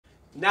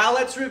Now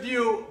let's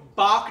review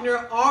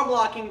Bochner arm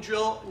locking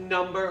drill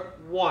number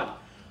 1.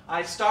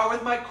 I start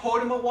with my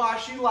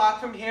Kodomawashi lock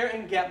from here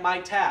and get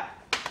my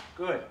tap.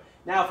 Good.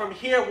 Now from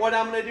here, what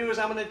I'm going to do is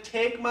I'm going to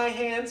take my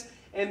hands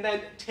and then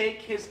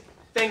take his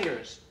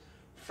fingers.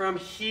 From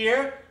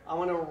here, I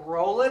want to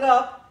roll it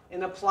up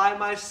and apply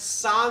my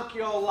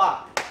Sankyo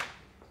lock.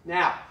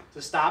 Now,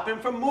 to stop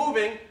him from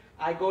moving,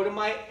 I go to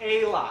my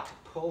A lock.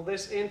 Pull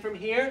this in from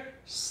here,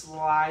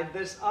 slide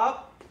this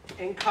up,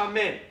 and come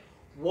in.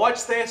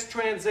 Watch this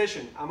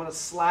transition. I'm going to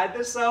slide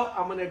this out.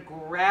 I'm going to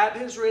grab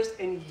his wrist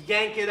and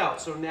yank it out.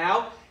 So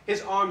now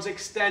his arm's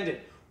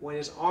extended. When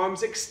his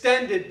arm's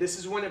extended, this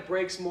is when it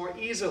breaks more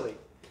easily.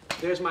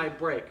 There's my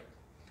break.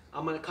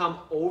 I'm going to come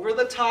over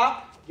the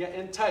top, get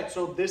in tight.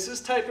 So this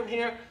is tight from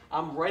here.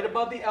 I'm right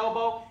above the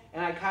elbow,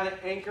 and I kind of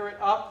anchor it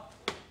up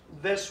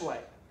this way.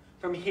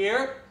 From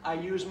here, I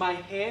use my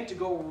hand to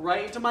go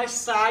right into my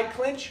side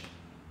clinch,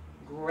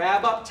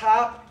 grab up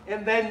top,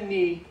 and then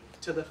knee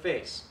to the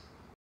face.